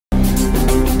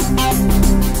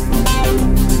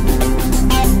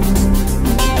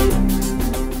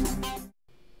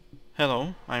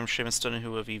Hello, I'm Seamus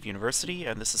Donoghue of Eve University,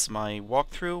 and this is my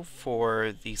walkthrough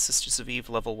for the Sisters of Eve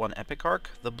Level 1 Epic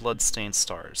Arc, The Bloodstained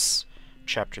Stars,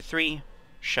 Chapter 3,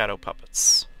 Shadow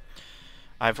Puppets.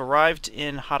 I've arrived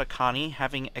in Hatakani,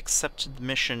 having accepted the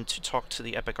mission to talk to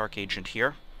the Epic Arc agent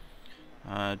here.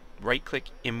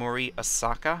 Right-click Imuri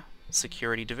Asaka,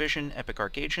 Security Division, Epic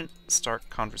Arc Agent, start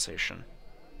conversation.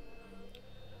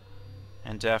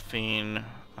 And Daphne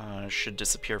should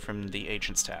disappear from the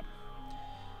Agents tab.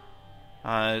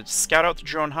 Scout out the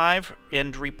drone hive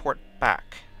and report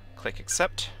back. Click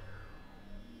accept.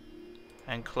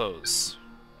 And close.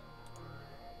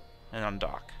 And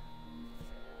undock.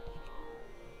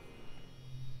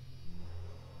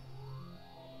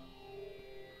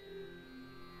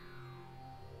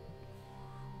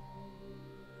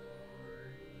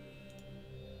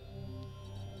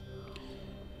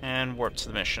 And warp to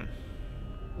the mission.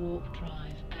 Warp drive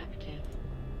active.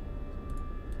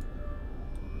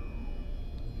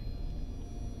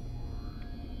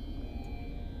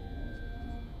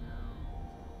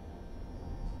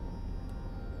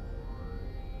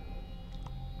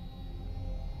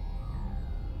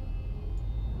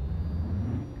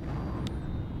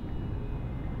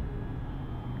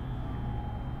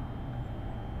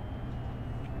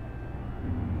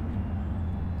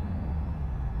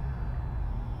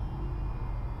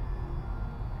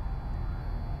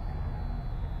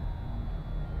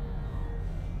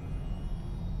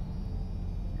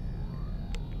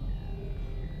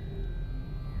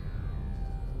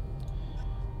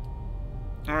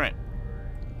 Alright.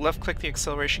 Left-click the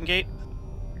acceleration gate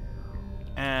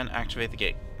and activate the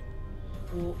gate.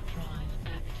 Warp drive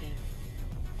active.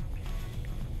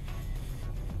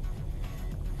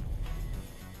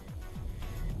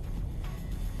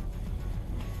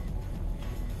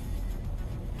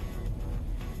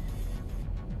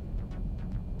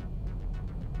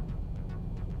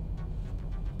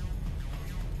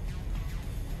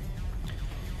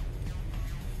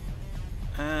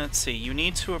 Let's see, you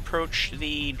need to approach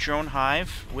the drone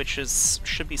hive, which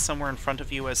should be somewhere in front of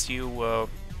you as you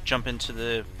jump into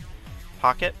the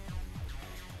pocket.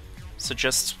 So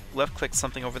just left-click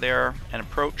something over there and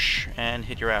approach and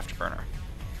hit your afterburner.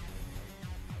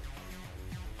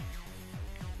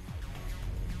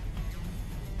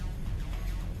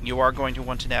 You are going to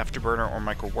want an afterburner or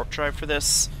micro warp drive for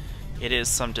this. It is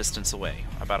some distance away,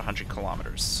 about 100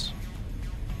 kilometers.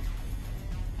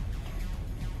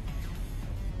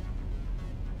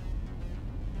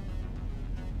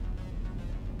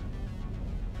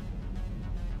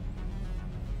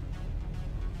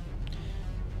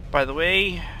 By the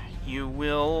way, you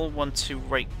will want to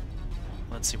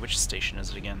let's see, which station is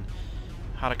it again?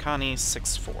 Hatakani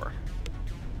 6-4.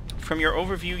 From your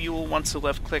overview, you will want to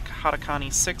left-click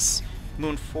Hatakani 6,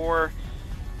 Moon 4.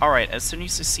 Alright, as soon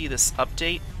as you see this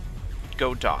update,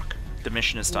 go dock. The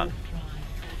mission is done.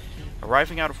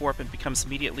 Arriving out of warp, it becomes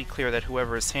immediately clear that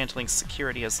whoever is handling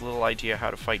security has little idea how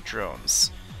to fight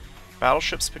drones.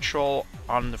 Battleships patrol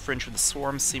on the fringe of the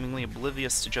swarm, seemingly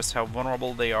oblivious to just how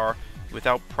vulnerable they are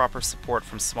without proper support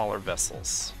from smaller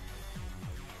vessels.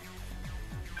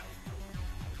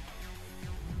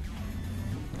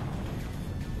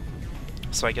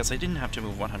 So I guess I didn't have to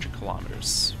move 100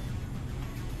 kilometers.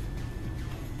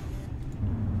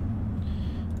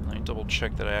 Let me double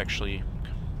check that I actually...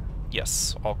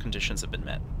 Yes, all conditions have been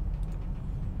met.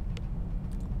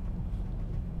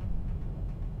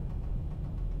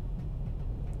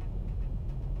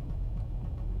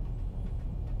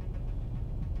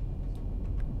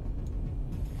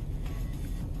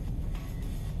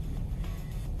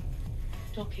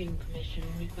 Docking permission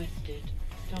requested.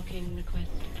 Docking request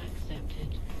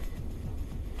accepted.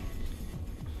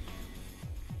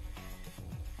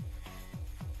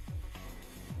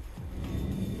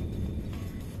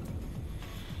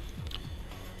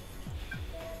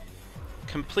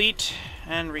 Complete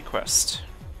and request.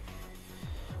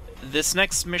 This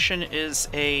next mission is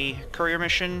a courier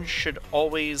mission.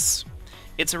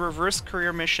 It's a reverse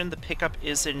courier mission. The pickup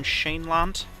is in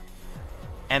Shaneland,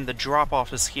 and the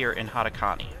drop-off is here in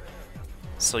Hatakani.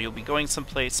 So you'll be going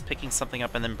someplace, picking something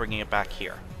up, and then bringing it back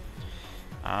here.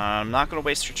 I'm not going to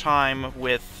waste your time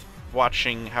with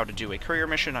watching how to do a courier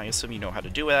mission. I assume you know how to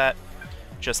do that.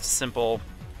 Just a simple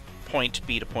point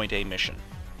B to point A mission.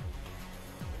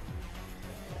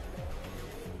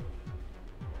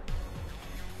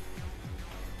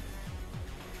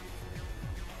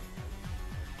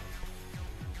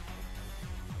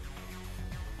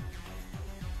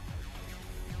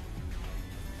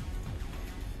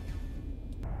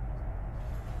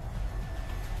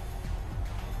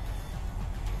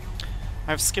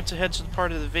 I've skipped ahead to the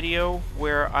part of the video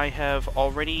where I have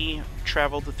already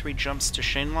traveled the 3 jumps to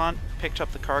Shenlan, picked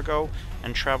up the cargo,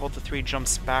 and traveled the 3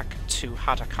 jumps back to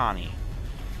Hatakani.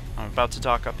 I'm about to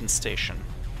dock up in station.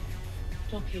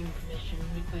 Docking permission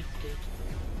requested.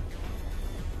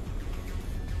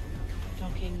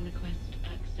 Docking request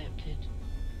accepted.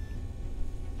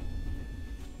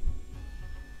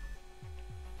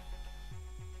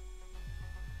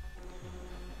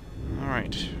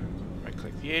 Alright.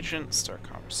 Right-click the agent, start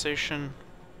conversation.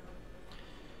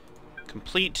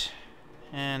 Complete,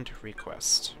 and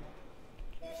request.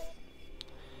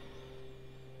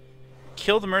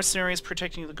 Kill the mercenaries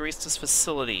protecting the Greastas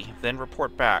facility, then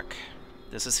report back.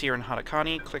 This is here in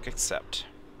Hatakani, click accept.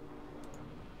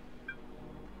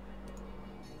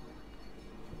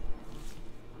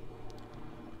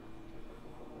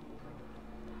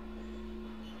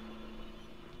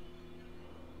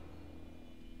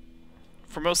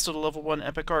 For most of the level 1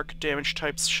 epic arc, damage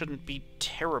types shouldn't be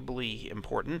terribly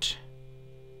important.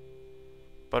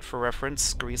 But for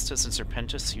reference, Greastas and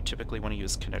Serpentis, you typically want to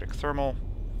use kinetic thermal.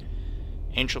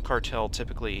 Angel Cartel,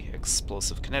 typically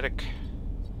explosive kinetic.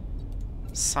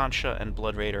 Sancha and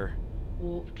Blood Raider.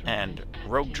 And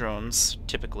Rogue Drones,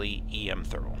 typically EM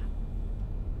thermal.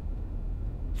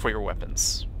 For your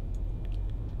weapons.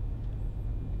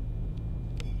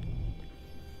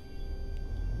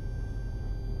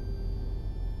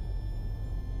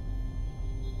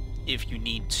 If you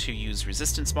need to use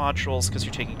resistance modules because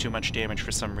you're taking too much damage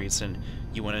for some reason,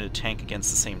 you want to tank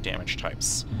against the same damage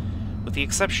types. With the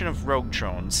exception of Rogue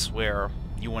Drones, where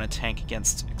you want to tank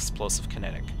against explosive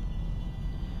kinetic.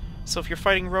 So if you're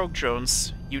fighting Rogue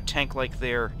Drones, you tank like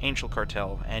their Angel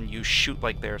Cartel, and you shoot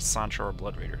like their Sancha or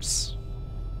Blood Raiders.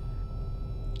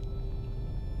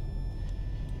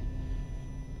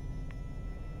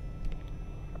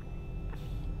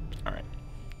 Alright,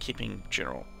 keeping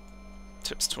general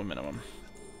tips to a minimum.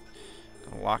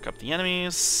 Gonna lock up the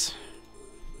enemies.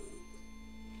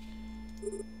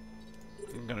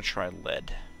 I'm gonna try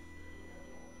lead.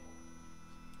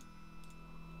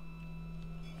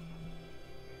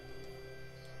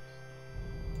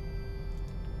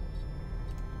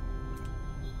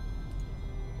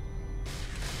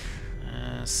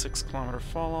 Uh, 6 kilometer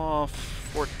fall off,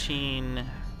 14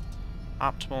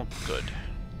 optimal, good.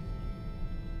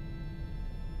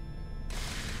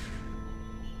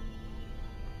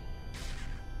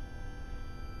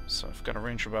 So I've got a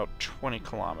range of about 20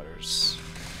 kilometers.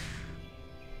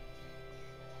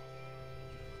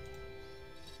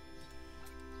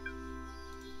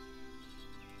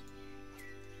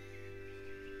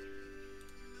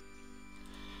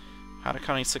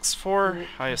 Hatakani 6-4,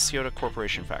 Hayasiota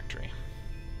Corporation Factory.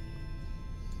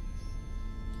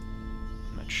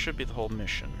 And that should be the whole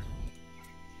mission.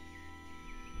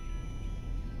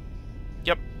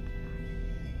 Yep.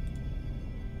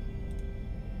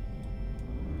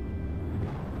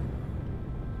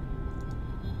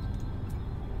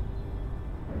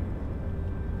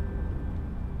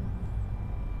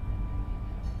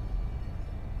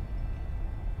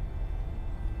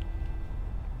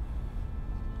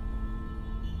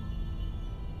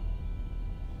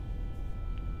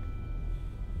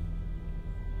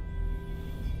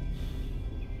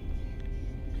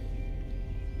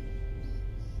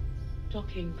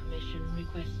 Docking permission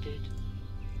requested.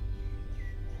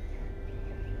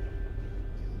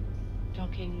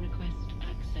 Docking request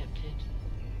accepted.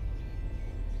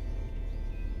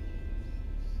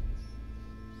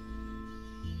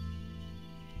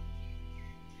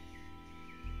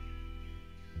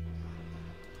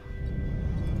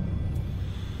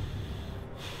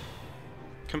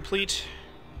 Complete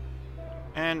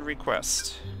and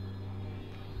request.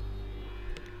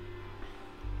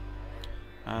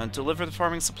 Deliver the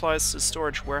farming supplies to the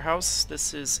storage warehouse.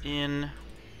 This is in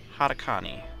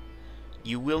Hatakani.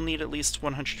 You will need at least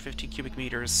 150 cubic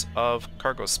meters of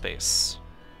cargo space.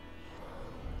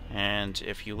 And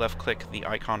if you left-click the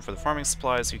icon for the farming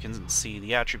supplies, you can see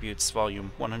the attributes,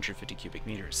 volume 150 cubic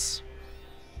meters.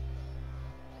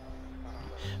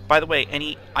 By the way,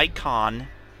 any icon,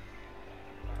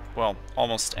 well,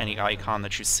 almost any icon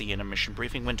that you see in a mission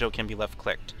briefing window can be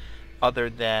left-clicked, other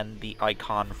than the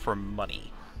icon for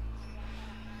money.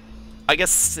 I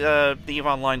guess the EVE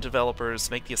Online developers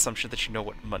make the assumption that you know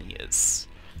what money is.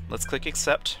 Let's click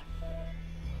accept.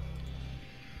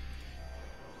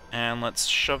 And let's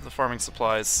shove the farming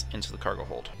supplies into the cargo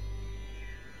hold.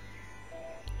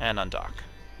 And undock.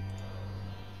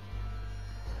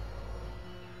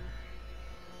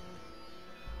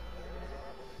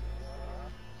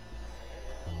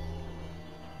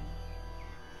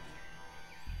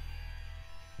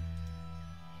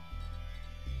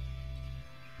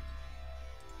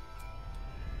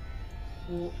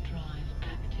 Warp drive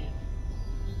active.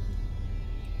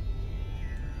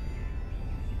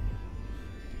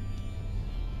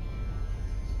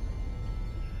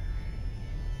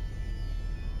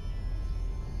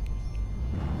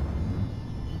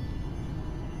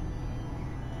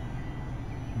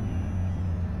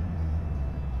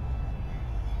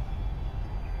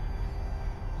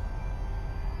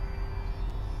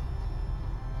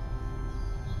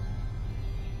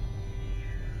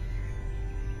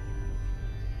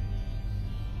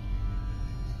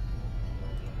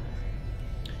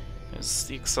 Is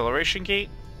the acceleration gate.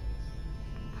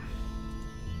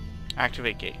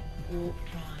 Activate gate. Warp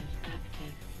drive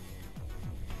active.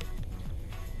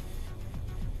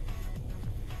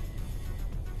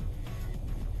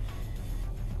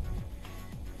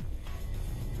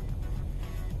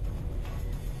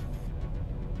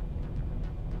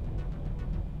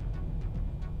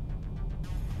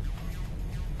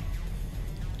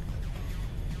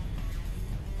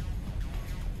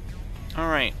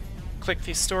 Alright. Click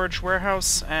the storage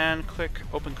warehouse and click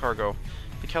open cargo.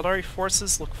 The Caldari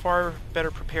forces look far better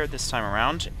prepared this time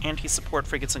around. Anti-support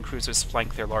frigates and cruisers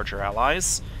flank their larger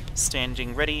allies,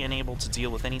 standing ready and able to deal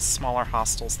with any smaller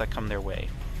hostiles that come their way.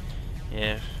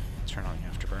 Turn on the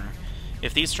afterburner.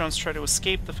 If these drones try to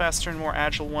escape, the faster and more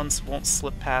agile ones won't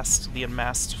slip past the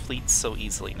unmasked fleet so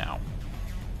easily now.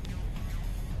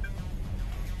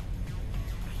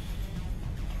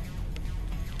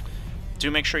 Do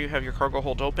make sure you have your cargo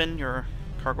hold open. Your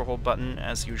cargo hold button,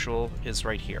 as usual, is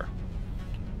right here.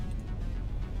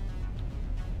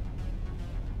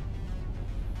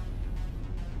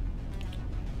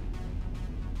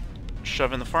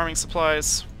 Shove in the farming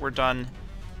supplies. We're done.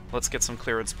 Let's get some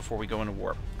clearance before we go into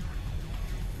warp.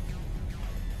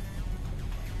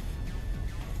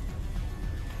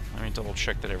 Let me double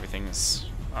check that everything's...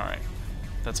 Alright.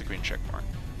 That's a green check mark.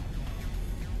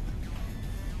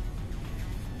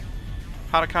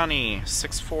 Hatakani,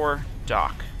 6-4,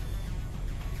 dock.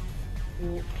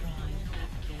 Warp drive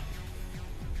active.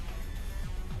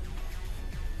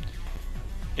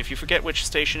 If you forget which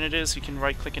station it is, you can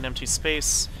right-click an empty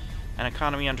space, an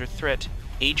economy under threat,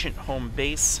 Agent Home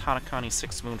Base, Hatakani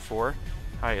 6 Moon 4,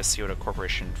 Hayasiota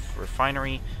Corporation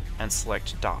Refinery, and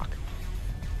select dock.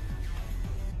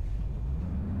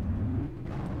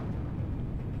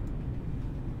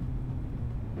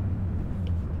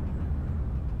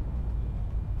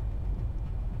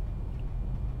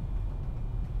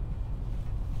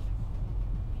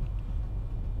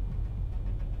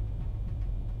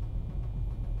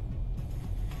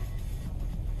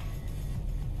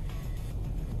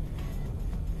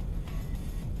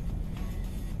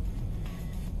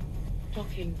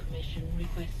 Docking permission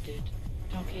requested.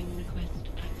 Docking request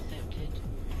accepted.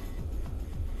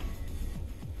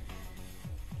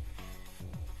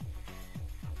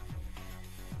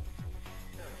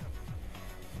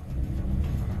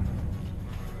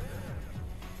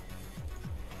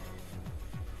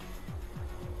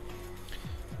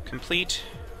 Complete.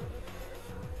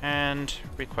 And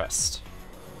request.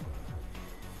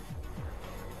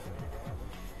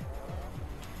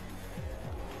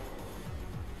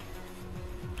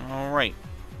 Alright.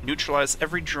 Neutralize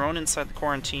every drone inside the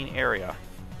quarantine area.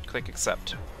 Click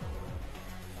accept.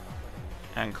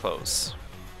 And close.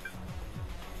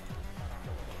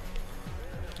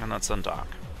 And let's undock.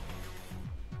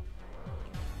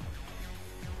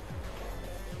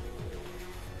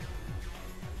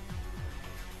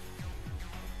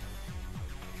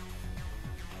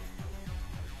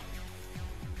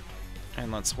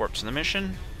 And let's warp to the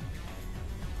mission.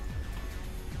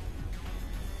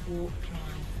 Warp drive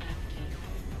active.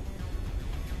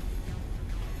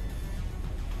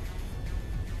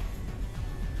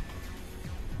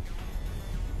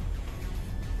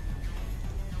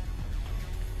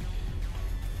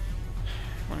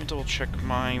 Let me double check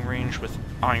my range with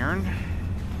iron.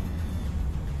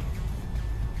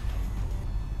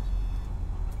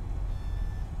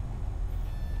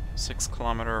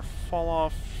 Six-kilometer fall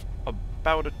off,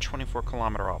 about a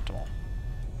 24-kilometer optimal.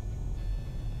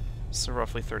 So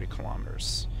roughly 30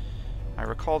 kilometers. I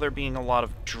recall there being a lot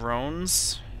of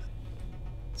drones,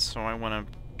 so I want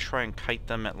to try and kite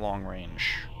them at long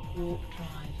range. Warp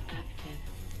drive active.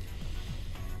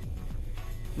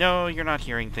 No, you're not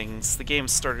hearing things. The game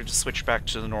started to switch back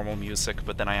to the normal music,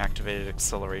 but then I activated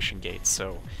acceleration gate,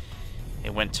 so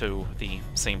it went to the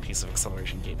same piece of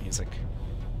acceleration gate music.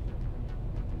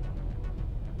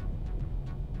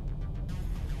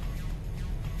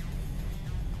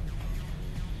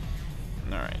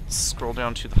 Alright, scroll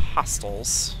down to the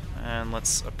hostiles, and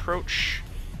let's approach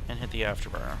and hit the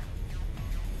afterburner.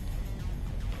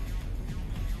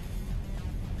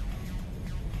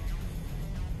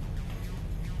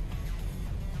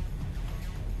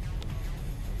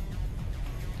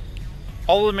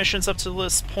 All the missions up to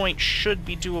this point should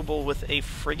be doable with a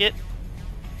frigate,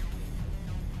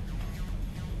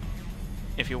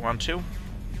 if you want to.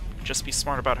 Just be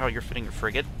smart about how you're fitting your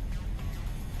frigate.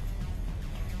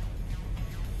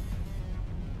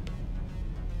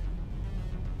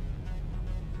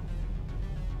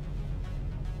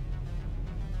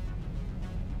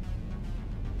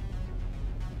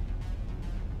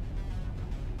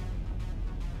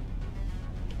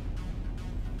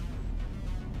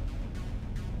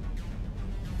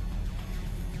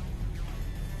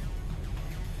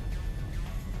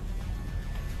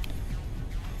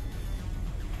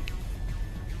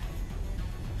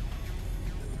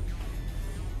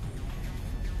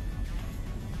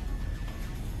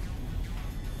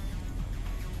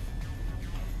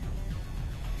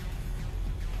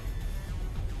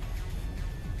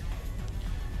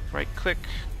 Right click,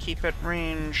 keep at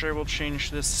range. I will change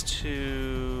this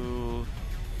to...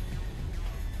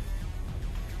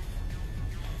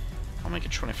 I'll make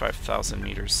it 25,000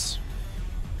 meters.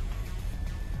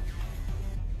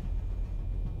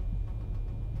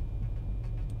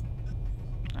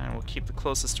 And we'll keep the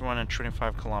closest one at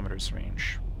 25 kilometers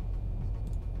range.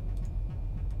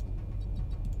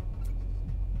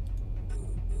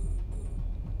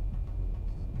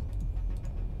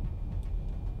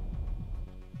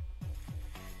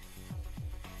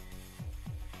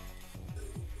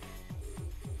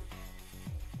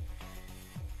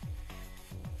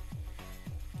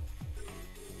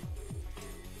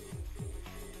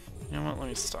 You know what, let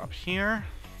me stop here.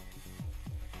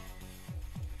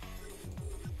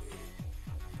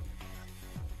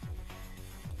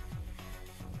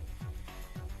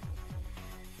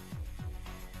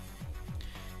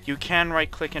 You can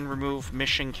right-click and remove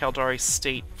Mission Caldari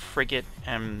State Frigate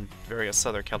and various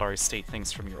other Caldari State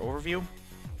things from your overview.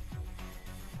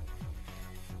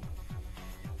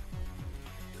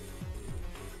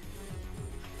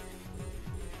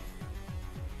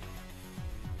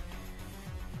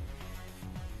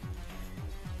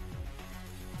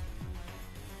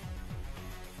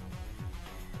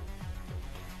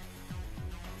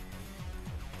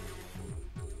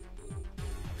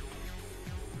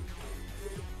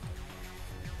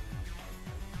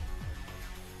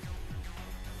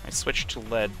 I switched to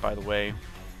lead, by the way.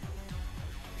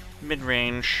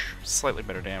 Mid-range, slightly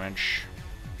better damage.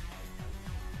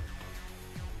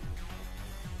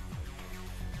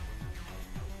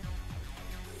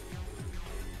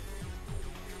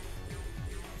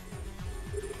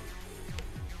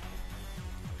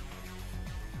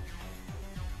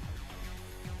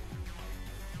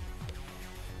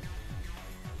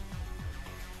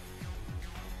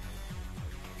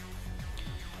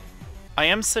 I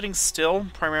am sitting still,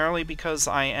 primarily because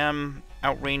I am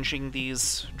outranging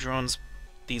these drones,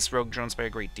 these rogue drones, by a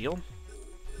great deal.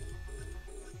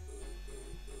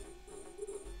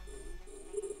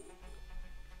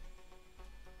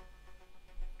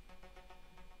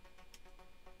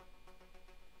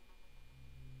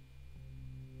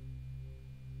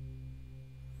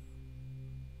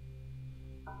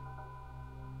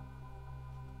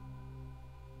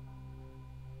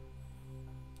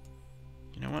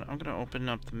 You know what, I'm going to open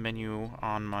up the menu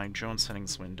on my drone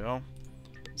settings window.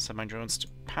 Set my drones to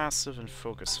passive and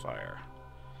focus fire.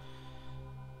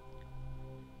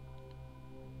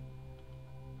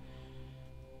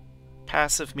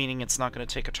 Passive meaning it's not going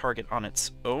to take a target on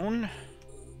its own.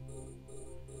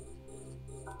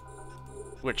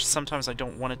 Which sometimes I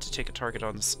don't want it to take a target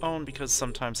on its own because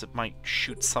sometimes it might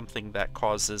shoot something that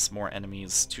causes more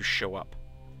enemies to show up.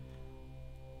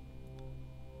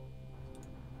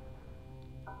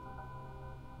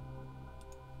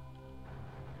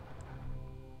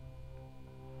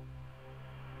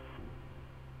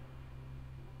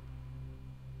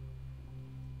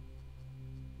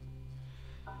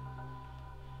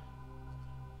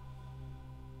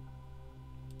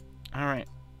 Alright,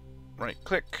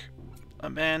 right-click,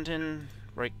 abandon,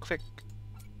 right-click,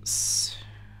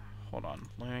 hold on,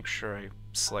 let me make sure I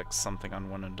select something on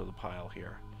one end of the pile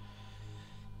here.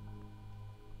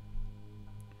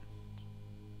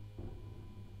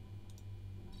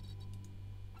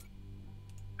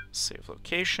 Save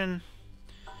location.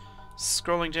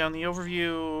 Scrolling down the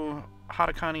overview,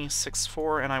 Hatakani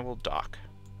 6-4, and I will dock.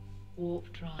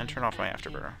 Warp drive And turn off my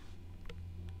active. afterburner.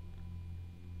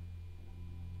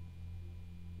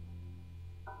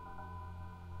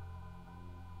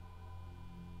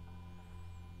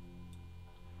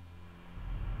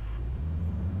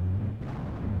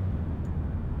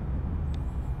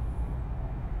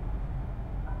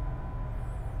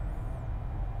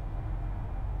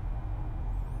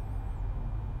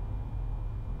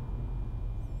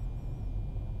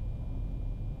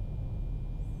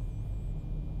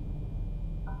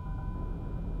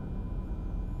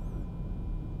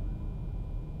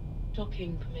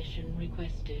 Docking permission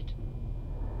requested.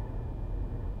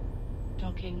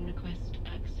 Docking request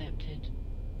accepted.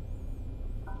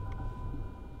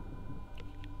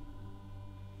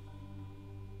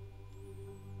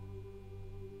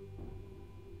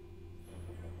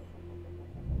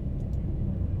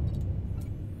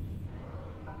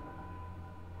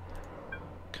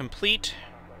 Complete.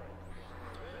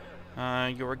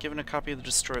 You are given a copy of the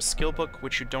Destroyer skill book,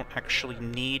 which you don't actually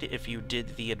need if you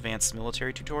did the advanced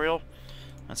military tutorial.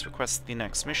 Let's request the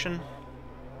next mission.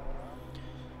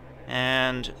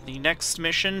 And the next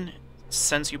mission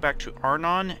sends you back to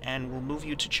Arnon and will move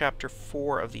you to Chapter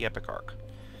 4 of the Epic Arc.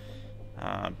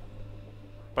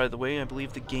 By the way, I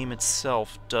believe the game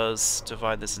itself does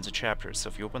divide this into chapters. So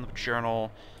if you open the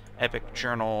journal, Epic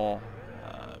Journal,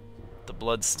 the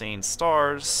Bloodstained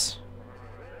Stars,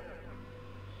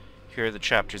 here are the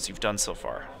chapters you've done so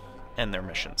far, and their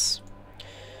missions.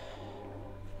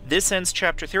 This ends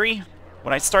Chapter 3.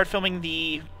 When I start filming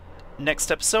the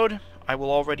next episode, I will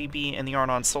already be in the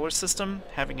Arnon solar system,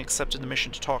 having accepted the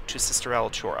mission to talk to Sister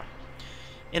Alatura.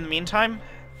 In the meantime,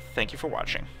 thank you for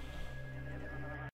watching.